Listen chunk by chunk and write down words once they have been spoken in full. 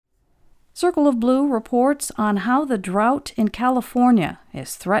Circle of Blue reports on how the drought in California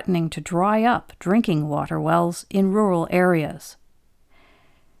is threatening to dry up drinking water wells in rural areas.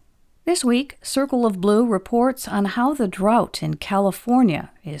 This week, Circle of Blue reports on how the drought in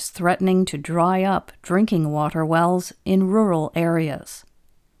California is threatening to dry up drinking water wells in rural areas.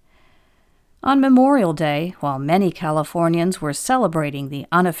 On Memorial Day, while many Californians were celebrating the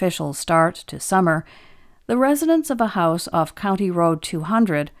unofficial start to summer, the residents of a house off County Road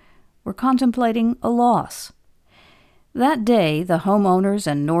 200 were contemplating a loss. That day, the homeowners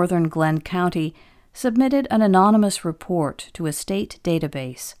in northern Glenn County submitted an anonymous report to a state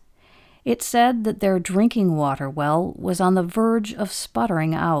database. It said that their drinking water well was on the verge of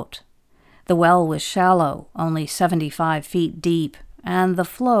sputtering out. The well was shallow, only 75 feet deep, and the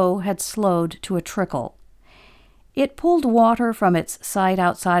flow had slowed to a trickle. It pulled water from its site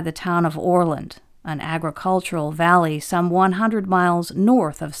outside the town of Orland, an agricultural valley some 100 miles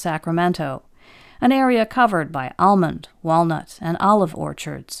north of Sacramento, an area covered by almond, walnut, and olive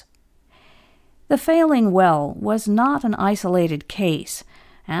orchards. The failing well was not an isolated case,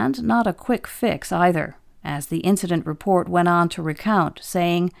 and not a quick fix either, as the incident report went on to recount,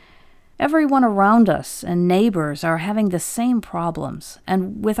 saying, "Everyone around us and neighbors are having the same problems,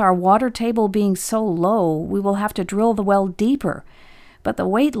 and with our water table being so low, we will have to drill the well deeper. But the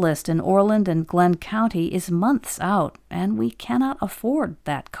wait list in Orland and Glenn County is months out, and we cannot afford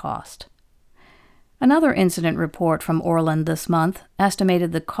that cost." Another incident report from Orland this month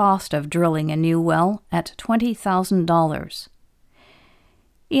estimated the cost of drilling a new well at $20,000.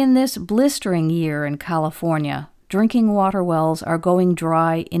 In this blistering year in California, drinking water wells are going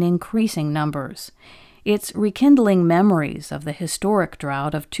dry in increasing numbers. It's rekindling memories of the historic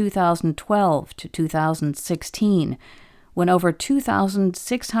drought of 2012 to 2016, when over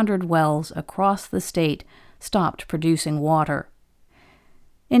 2,600 wells across the state stopped producing water.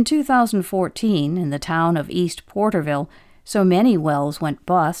 In 2014, in the town of East Porterville, so many wells went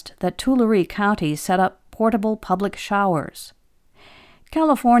bust that Tulare County set up portable public showers.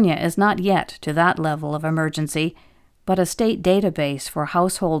 California is not yet to that level of emergency, but a state database for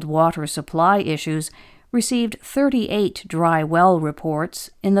household water supply issues received 38 dry well reports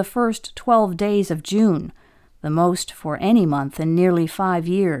in the first 12 days of June, the most for any month in nearly 5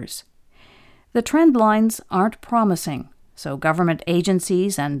 years. The trend lines aren't promising, so government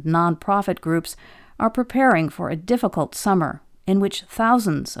agencies and nonprofit groups are preparing for a difficult summer in which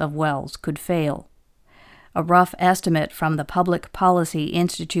thousands of wells could fail. A rough estimate from the Public Policy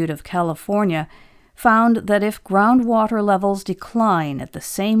Institute of California found that if groundwater levels decline at the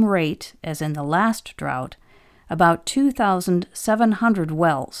same rate as in the last drought, about 2,700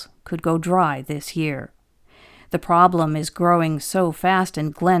 wells could go dry this year. The problem is growing so fast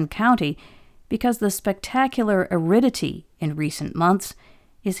in Glenn County because the spectacular aridity in recent months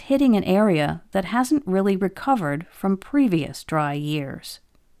is hitting an area that hasn't really recovered from previous dry years.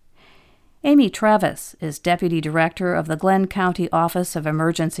 Amy Travis is Deputy Director of the Glenn County Office of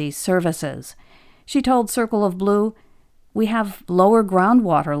Emergency Services. She told Circle of Blue, "We have lower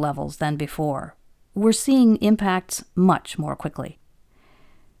groundwater levels than before. We're seeing impacts much more quickly."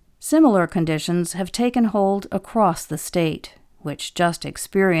 Similar conditions have taken hold across the state, which just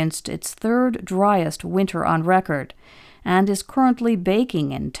experienced its third driest winter on record and is currently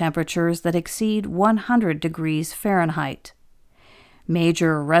baking in temperatures that exceed 100 degrees Fahrenheit.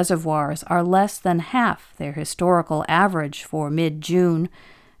 Major reservoirs are less than half their historical average for mid-June,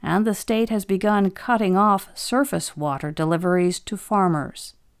 and the state has begun cutting off surface water deliveries to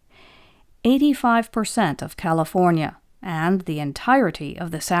farmers. 85% of California and the entirety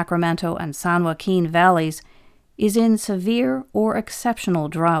of the Sacramento and San Joaquin valleys is in severe or exceptional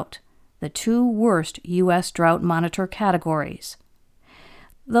drought, the two worst U.S. Drought Monitor categories.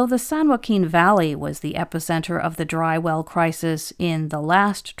 Though the San Joaquin Valley was the epicenter of the dry well crisis in the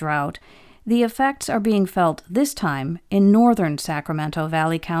last drought, the effects are being felt this time in northern Sacramento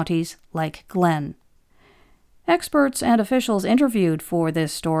Valley counties like Glenn. Experts and officials interviewed for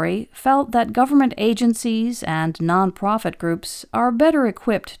this story felt that government agencies and nonprofit groups are better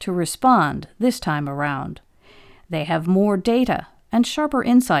equipped to respond this time around. They have more data and sharper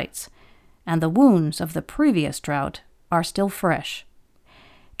insights, and the wounds of the previous drought are still fresh.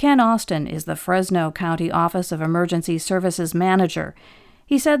 Ken Austin is the Fresno County Office of Emergency Services manager.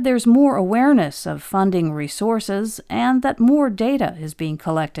 He said there's more awareness of funding resources and that more data is being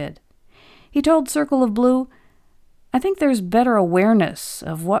collected. He told Circle of Blue, "I think there's better awareness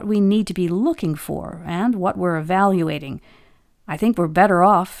of what we need to be looking for and what we're evaluating. I think we're better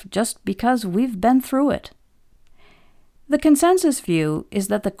off just because we've been through it." The consensus view is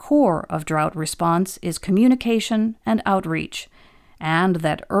that the core of drought response is communication and outreach, and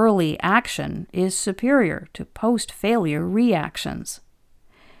that early action is superior to post-failure reactions.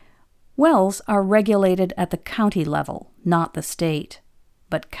 Wells are regulated at the county level, not the state.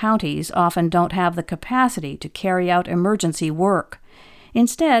 But counties often don't have the capacity to carry out emergency work.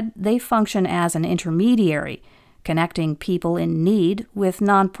 Instead, they function as an intermediary, connecting people in need with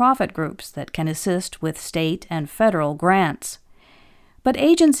nonprofit groups that can assist with state and federal grants. But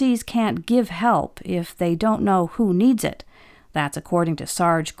agencies can't give help if they don't know who needs it. That's according to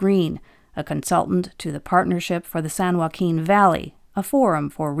Sarge Green, a consultant to the Partnership for the San Joaquin Valley, a forum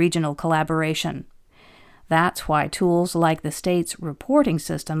for regional collaboration. That's why tools like the state's reporting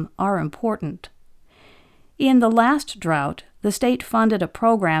system are important. In the last drought, the state funded a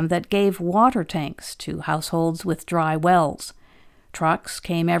program that gave water tanks to households with dry wells. Trucks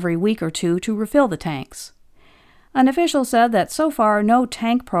came every week or two to refill the tanks. An official said that so far no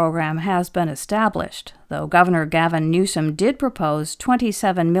tank program has been established, though Governor Gavin Newsom did propose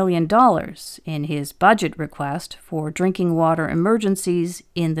 $27 million in his budget request for drinking water emergencies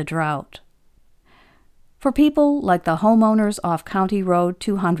in the drought. For people like the homeowners off County Road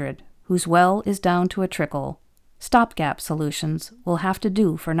 200, whose well is down to a trickle, stopgap solutions will have to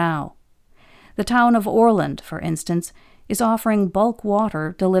do for now. The town of Orland, for instance, is offering bulk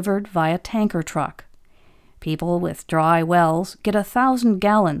water delivered via tanker truck. People with dry wells get 1,000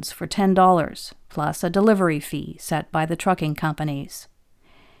 gallons for $10, plus a delivery fee set by the trucking companies.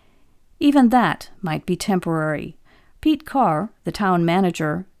 Even that might be temporary. Pete Carr, the town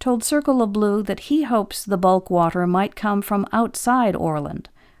manager, told Circle of Blue that he hopes the bulk water might come from outside Orland,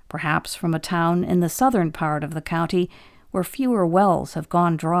 perhaps from a town in the southern part of the county where fewer wells have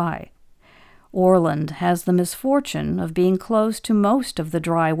gone dry. Orland has the misfortune of being close to most of the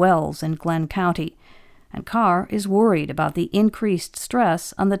dry wells in Glenn County, and Carr is worried about the increased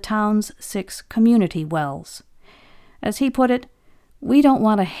stress on the town's 6 community wells. As he put it, "We don't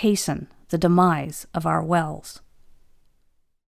want to hasten the demise of our wells."